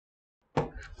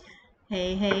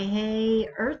Hey, hey, hey,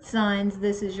 Earth signs.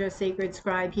 This is your sacred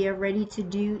scribe here, ready to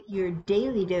do your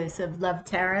daily dose of love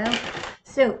tarot.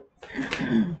 So,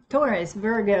 Taurus,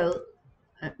 Virgo,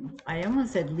 I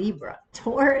almost said Libra.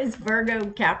 Taurus, Virgo,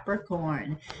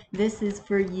 Capricorn. This is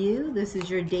for you. This is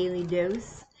your daily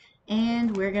dose.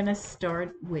 And we're going to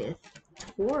start with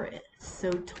Taurus.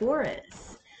 So,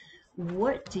 Taurus,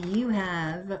 what do you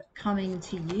have coming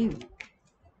to you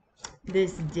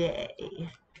this day?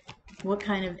 What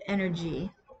kind of energy?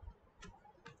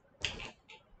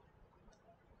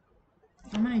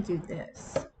 I'm going to do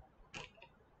this.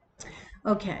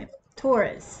 Okay,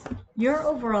 Taurus, your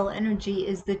overall energy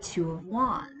is the Two of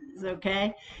Wands,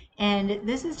 okay? And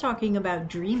this is talking about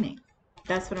dreaming.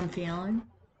 That's what I'm feeling.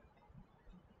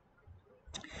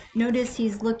 Notice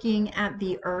he's looking at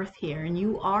the earth here, and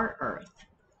you are earth.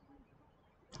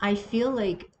 I feel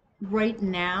like right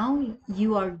now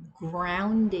you are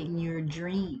grounding your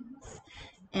dreams.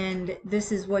 And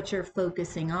this is what you're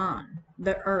focusing on,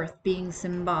 the earth being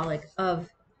symbolic of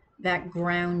that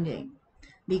grounding.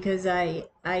 Because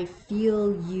I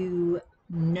feel you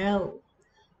know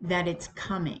that it's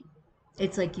coming.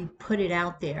 It's like you put it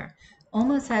out there.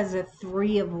 Almost has a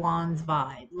Three of Wands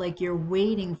vibe, like you're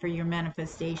waiting for your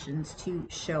manifestations to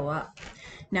show up.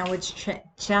 Now what's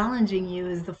challenging you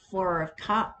is the Four of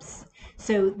Cups.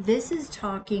 So this is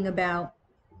talking about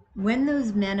when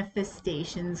those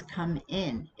manifestations come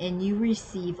in and you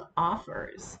receive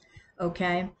offers,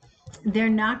 okay? They're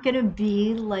not going to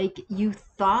be like you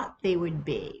thought they would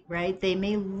be, right? They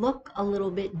may look a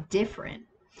little bit different.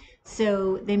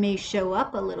 So they may show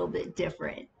up a little bit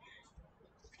different.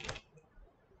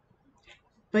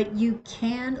 But you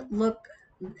can look,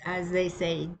 as they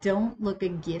say, don't look a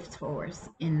gift horse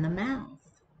in the mouth.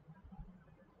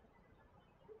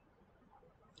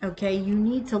 Okay, you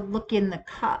need to look in the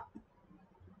cup.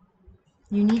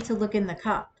 You need to look in the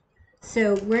cup.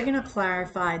 So we're going to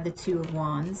clarify the Two of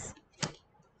Wands.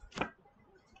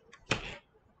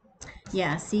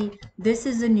 Yeah, see, this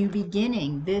is a new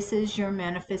beginning. This is your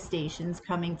manifestations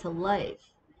coming to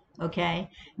life. Okay?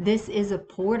 This is a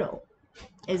portal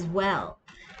as well.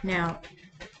 Now,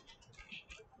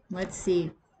 let's see.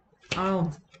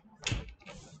 Oh,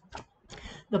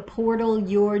 the portal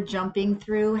you're jumping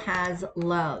through has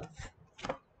love.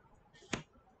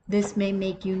 This may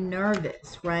make you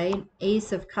nervous, right?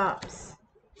 Ace of Cups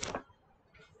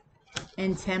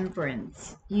and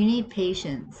Temperance. You need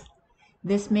patience.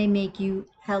 This may make you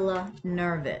hella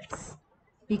nervous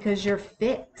because you're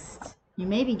fixed. You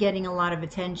may be getting a lot of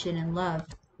attention and love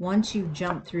once you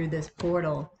jump through this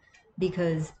portal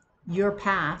because your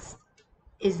past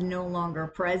is no longer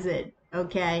present,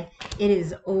 okay? It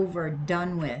is over,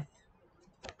 done with.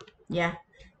 Yeah,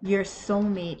 your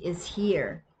soulmate is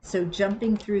here. So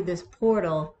jumping through this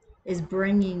portal is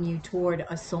bringing you toward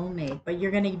a soulmate, but you're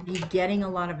going to be getting a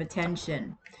lot of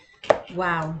attention.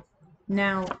 Wow.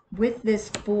 Now, with this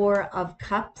Four of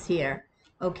Cups here,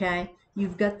 okay,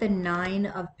 you've got the Nine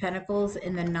of Pentacles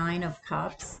and the Nine of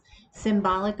Cups,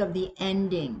 symbolic of the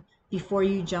ending before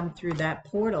you jump through that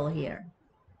portal here.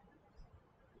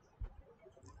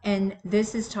 And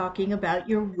this is talking about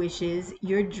your wishes,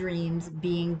 your dreams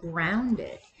being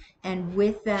grounded. And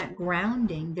with that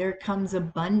grounding, there comes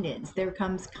abundance, there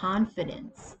comes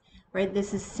confidence, right?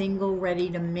 This is single, ready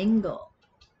to mingle.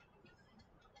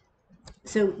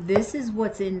 So this is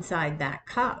what's inside that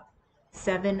cup.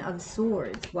 Seven of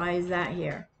Swords. Why is that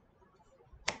here?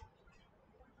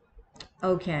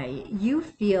 Okay, you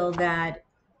feel that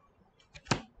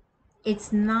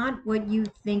it's not what you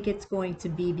think it's going to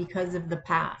be because of the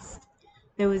past.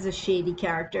 There was a shady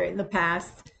character in the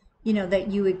past, you know, that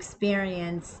you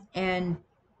experienced, and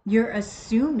you're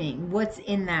assuming what's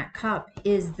in that cup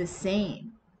is the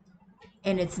same.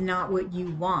 And it's not what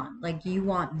you want. Like you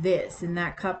want this, and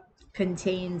that cup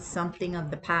contains something of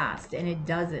the past, and it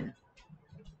doesn't.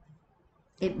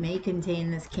 It may contain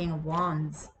this King of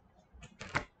Wands.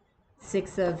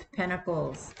 Six of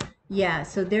Pentacles. Yeah,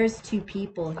 so there's two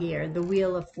people here. The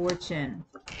Wheel of Fortune.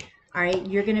 All right,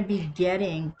 you're going to be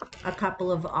getting a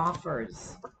couple of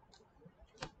offers.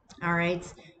 All right,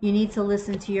 you need to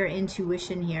listen to your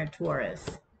intuition here, Taurus.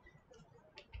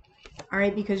 All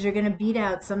right, because you're going to beat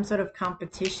out some sort of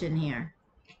competition here.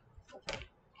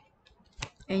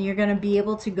 And you're going to be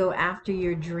able to go after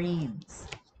your dreams.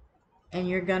 And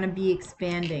you're going to be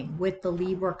expanding with the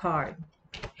Libra card.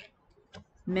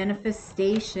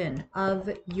 Manifestation of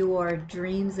your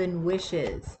dreams and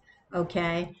wishes,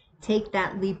 okay? Take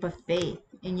that leap of faith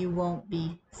and you won't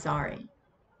be sorry.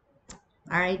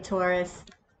 All right, Taurus,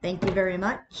 thank you very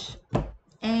much.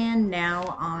 And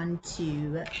now on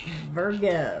to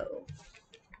Virgo.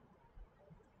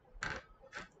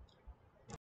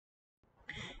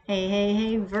 Hey, hey,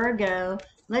 hey, Virgo.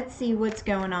 Let's see what's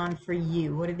going on for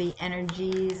you. What are the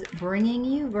energies bringing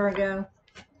you, Virgo?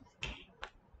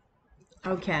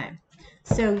 Okay.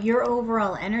 So your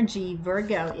overall energy,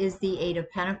 Virgo, is the Eight of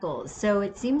Pentacles. So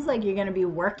it seems like you're going to be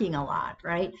working a lot,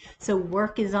 right? So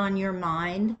work is on your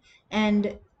mind.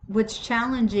 And what's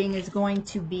challenging is going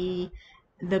to be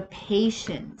the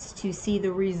patience to see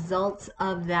the results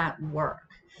of that work.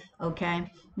 Okay?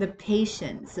 The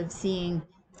patience of seeing,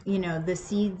 you know, the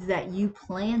seeds that you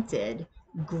planted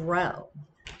grow.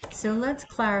 So let's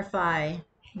clarify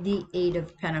the Eight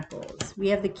of Pentacles. We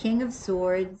have the King of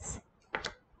Swords,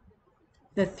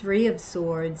 the Three of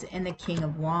Swords, and the King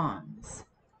of Wands.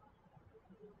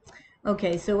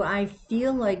 Okay, so I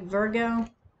feel like, Virgo,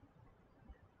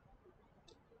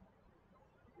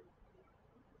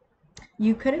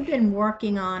 you could have been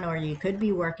working on, or you could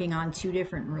be working on, two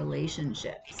different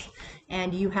relationships,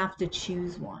 and you have to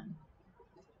choose one.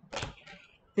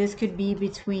 This could be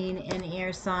between an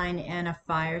air sign and a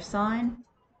fire sign.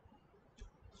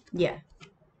 Yeah,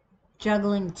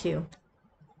 juggling two.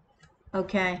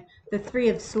 Okay, the Three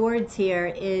of Swords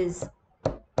here is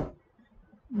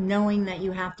knowing that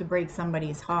you have to break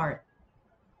somebody's heart.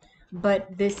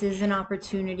 But this is an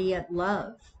opportunity at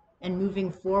love and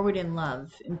moving forward in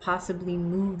love and possibly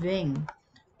moving,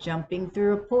 jumping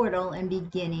through a portal and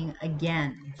beginning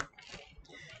again.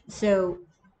 So,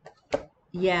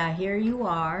 yeah, here you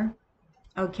are.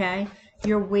 Okay,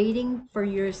 you're waiting for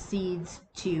your seeds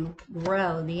to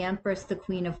grow. The Empress, the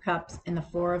Queen of Cups, and the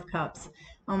Four of Cups.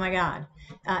 Oh my God.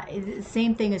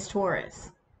 Same thing as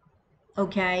Taurus.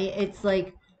 Okay, it's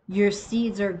like your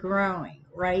seeds are growing,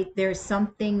 right? There's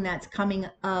something that's coming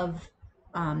of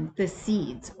the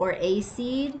seeds or a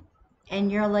seed,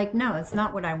 and you're like, no, it's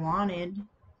not what I wanted.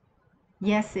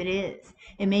 Yes, it is.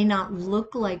 It may not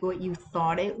look like what you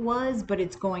thought it was, but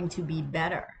it's going to be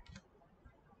better.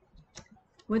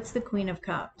 What's the Queen of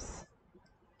Cups?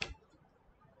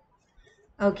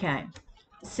 Okay,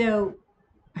 so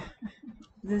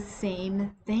the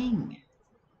same thing.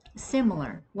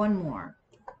 Similar. One more.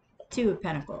 Two of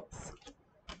Pentacles.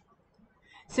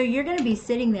 So you're going to be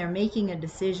sitting there making a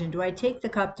decision. Do I take the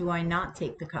cup? Do I not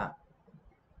take the cup?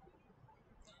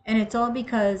 And it's all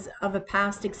because of a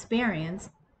past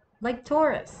experience, like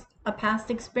Taurus, a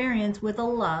past experience with a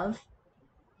love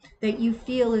that you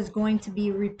feel is going to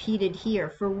be repeated here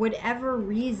for whatever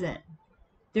reason.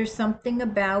 There's something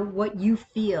about what you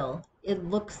feel it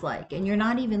looks like, and you're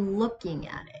not even looking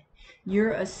at it.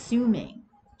 You're assuming.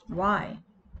 Why?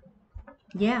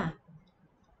 Yeah.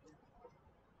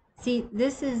 See,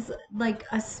 this is like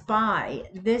a spy.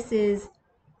 This is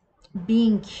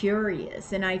being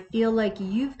curious. And I feel like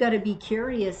you've got to be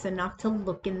curious enough to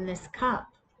look in this cup.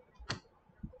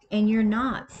 And you're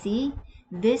not. See,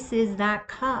 this is that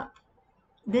cup.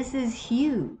 This is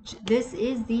huge. This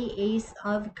is the Ace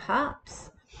of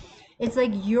Cups. It's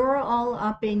like you're all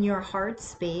up in your heart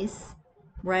space,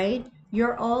 right?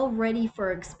 You're all ready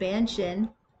for expansion.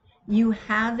 You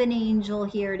have an angel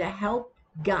here to help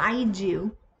guide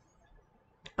you,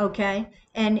 okay?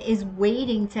 And is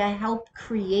waiting to help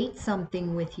create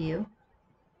something with you.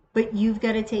 But you've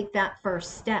got to take that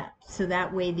first step. So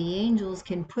that way the angels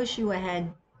can push you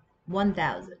ahead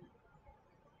 1,000,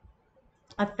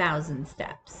 1,000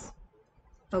 steps.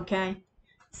 Okay?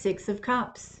 Six of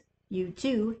Cups. You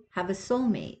too have a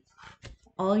soulmate.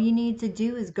 All you need to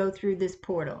do is go through this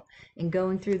portal. And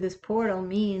going through this portal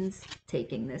means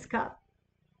taking this cup.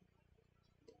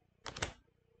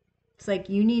 It's like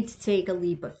you need to take a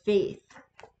leap of faith.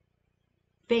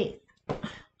 Faith.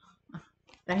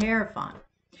 The Hierophant.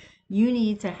 You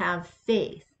need to have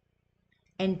faith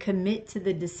and commit to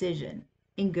the decision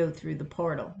and go through the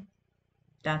portal.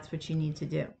 That's what you need to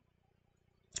do.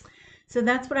 So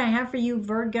that's what I have for you,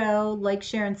 Virgo. Like,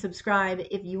 share, and subscribe.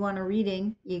 If you want a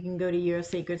reading, you can go to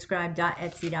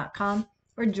yoursacredscribe.etsy.com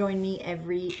or join me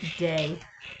every day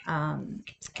and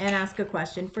ask a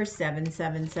question for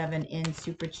 $777 in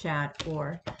Super Chat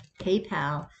or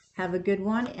PayPal. Have a good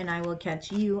one, and I will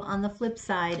catch you on the flip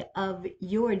side of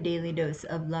your daily dose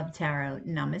of love tarot.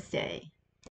 Namaste.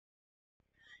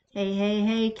 Hey, hey,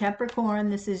 hey, Capricorn,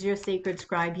 this is your Sacred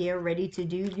Scribe here, ready to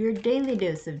do your daily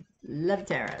dose of love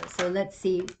tarot. So let's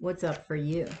see what's up for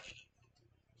you.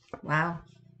 Wow.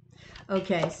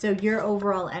 Okay, so your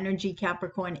overall energy,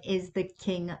 Capricorn, is the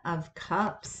King of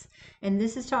Cups. And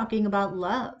this is talking about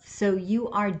love. So you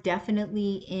are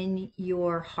definitely in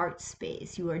your heart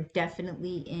space. You are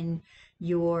definitely in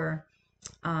your,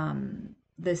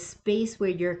 the space where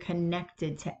you're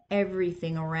connected to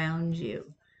everything around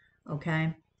you.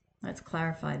 Okay, let's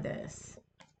clarify this.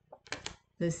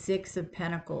 The Six of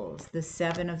Pentacles, the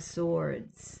Seven of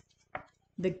Swords,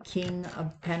 the King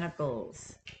of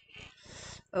Pentacles.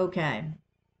 Okay.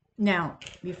 Now,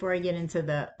 before I get into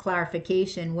the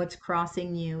clarification, what's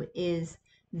crossing you is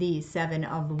the Seven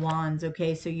of Wands.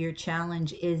 Okay, so your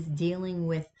challenge is dealing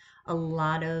with a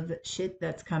lot of shit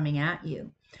that's coming at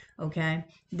you. Okay,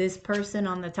 this person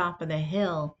on the top of the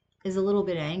hill is a little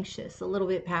bit anxious, a little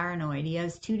bit paranoid. He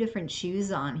has two different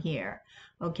shoes on here.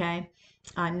 Okay,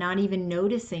 not even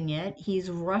noticing it, he's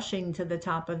rushing to the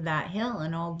top of that hill.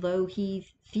 And although he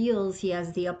feels he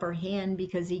has the upper hand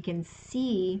because he can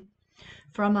see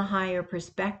from a higher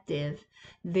perspective,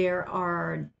 there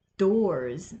are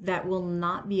doors that will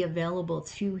not be available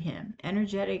to him,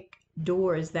 energetic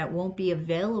doors that won't be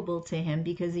available to him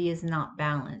because he is not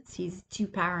balanced. He's too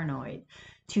paranoid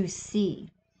to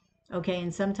see. Okay,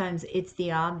 and sometimes it's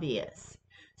the obvious.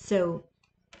 So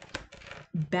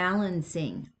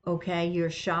balancing, okay, your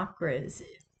chakras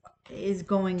is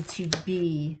going to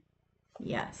be,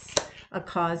 yes, a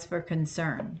cause for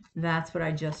concern. That's what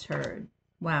I just heard.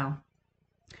 Wow.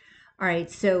 All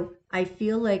right, so I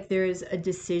feel like there's a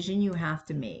decision you have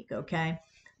to make, okay?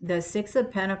 The Six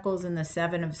of Pentacles and the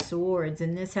Seven of Swords,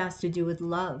 and this has to do with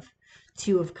love.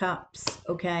 Two of Cups,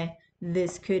 okay?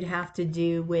 This could have to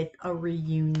do with a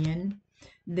reunion.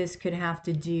 This could have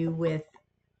to do with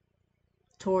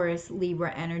Taurus,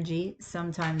 Libra energy,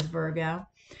 sometimes Virgo.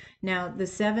 Now, the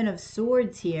Seven of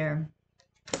Swords here,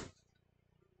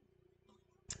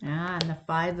 and the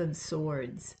Five of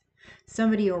Swords.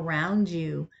 Somebody around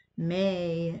you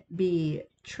may be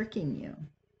tricking you,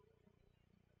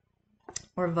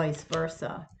 or vice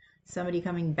versa. Somebody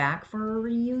coming back for a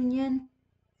reunion.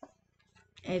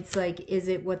 It's like, is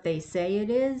it what they say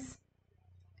it is?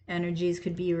 Energies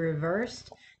could be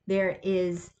reversed. There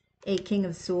is a King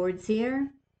of Swords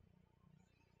here.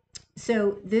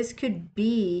 So this could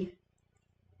be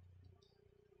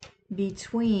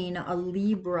between a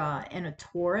Libra and a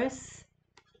Taurus,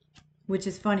 which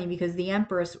is funny because the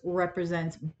Empress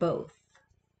represents both.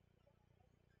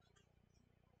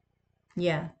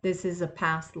 Yeah, this is a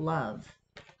past love.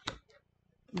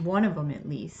 One of them at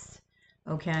least.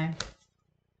 Okay.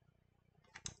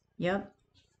 Yep.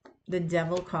 The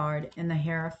Devil card and the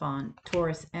Hierophant,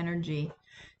 Taurus energy.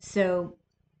 So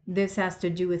this has to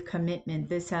do with commitment.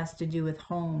 This has to do with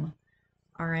home.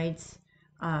 All right.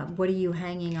 What are you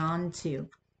hanging on to?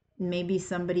 Maybe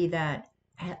somebody that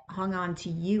hung on to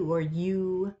you, or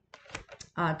you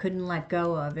couldn't let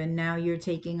go of, and now you're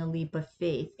taking a leap of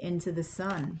faith into the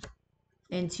sun,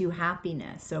 into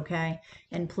happiness, okay,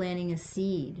 and planting a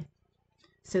seed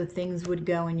so things would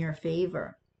go in your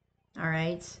favor. All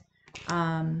right.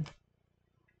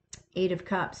 Eight of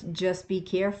Cups, just be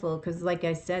careful, because like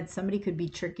I said, somebody could be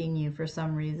tricking you for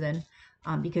some reason,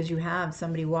 because you have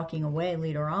somebody walking away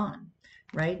later on,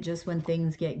 right? Just when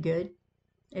things get good,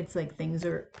 it's like things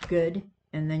are good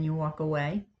and then you walk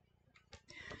away.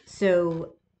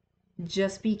 So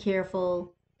just be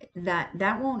careful.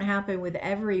 That won't happen with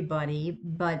everybody,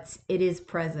 but it is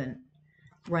present,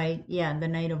 right? Yeah, the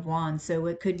Knight of Wands. So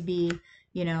it could be,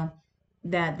 you know,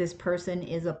 that this person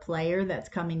is a player that's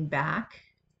coming back.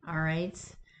 All right.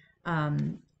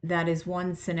 That is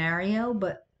one scenario,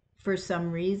 but for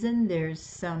some reason there's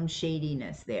some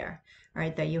shadiness there, all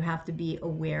right, that you have to be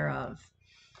aware of.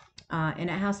 And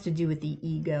it has to do with the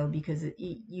ego, because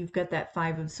you've got that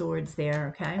Five of Swords there,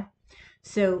 okay?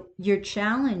 So your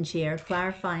challenge here,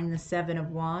 clarifying the Seven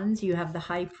of Wands, you have the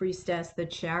High Priestess, the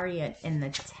Chariot, and the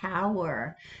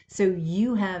Tower. So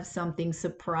you have something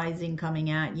surprising coming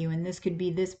at you, and this could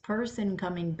be this person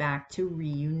coming back to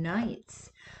reunite,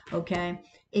 okay?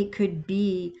 It could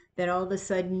be that all of a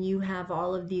sudden you have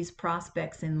all of these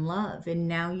prospects in love, and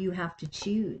now you have to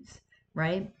choose,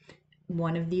 right?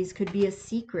 One of these could be a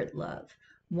secret love.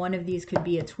 One of these could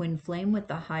be a twin flame with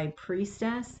the High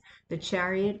Priestess. The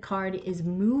Chariot card is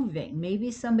moving. Maybe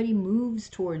somebody moves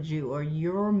towards you, or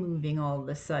you're moving all of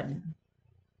a sudden.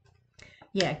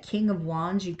 Yeah, King of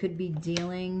Wands, you could be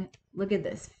dealing, look at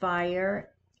this, fire.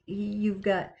 You've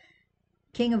got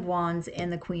King of Wands and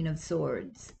the Queen of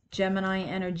Swords. Gemini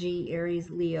energy, Aries,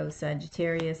 Leo,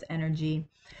 Sagittarius energy.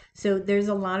 So there's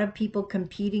a lot of people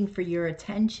competing for your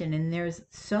attention, and there's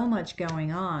so much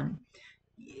going on.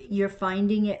 You're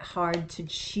finding it hard to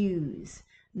choose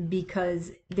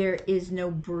because there is no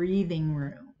breathing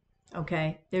room.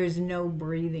 Okay, there's no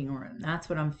breathing room. That's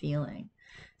what I'm feeling.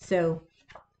 So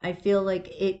I feel like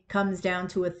it comes down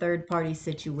to a third-party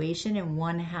situation, and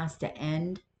one has to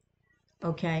end.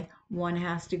 Okay, one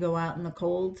has to go out in the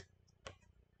cold,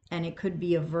 and it could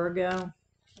be a Virgo.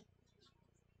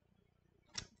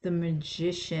 The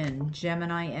Magician,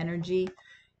 Gemini energy.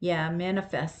 Yeah,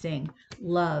 manifesting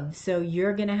love. So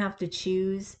you're going to have to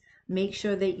choose. Make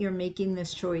sure that you're making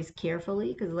this choice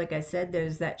carefully because, like I said,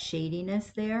 there's that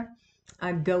shadiness there.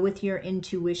 Go with your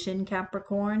intuition,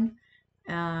 Capricorn.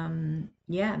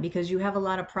 Yeah, because you have a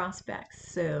lot of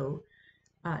prospects. So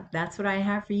that's what I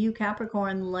have for you,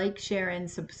 Capricorn. Like, share, and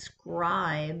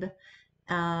subscribe.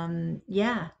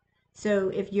 Yeah. So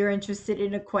if you're interested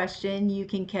in a question, you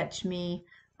can catch me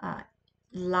uh,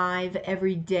 live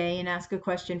every day and ask a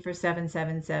question for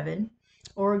 777,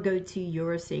 or go to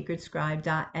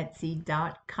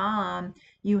yoursacredscribe.etsy.com.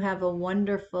 You have a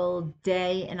wonderful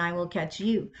day, and I will catch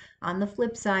you on the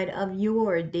flip side of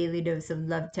your daily dose of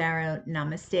love tarot.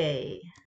 Namaste.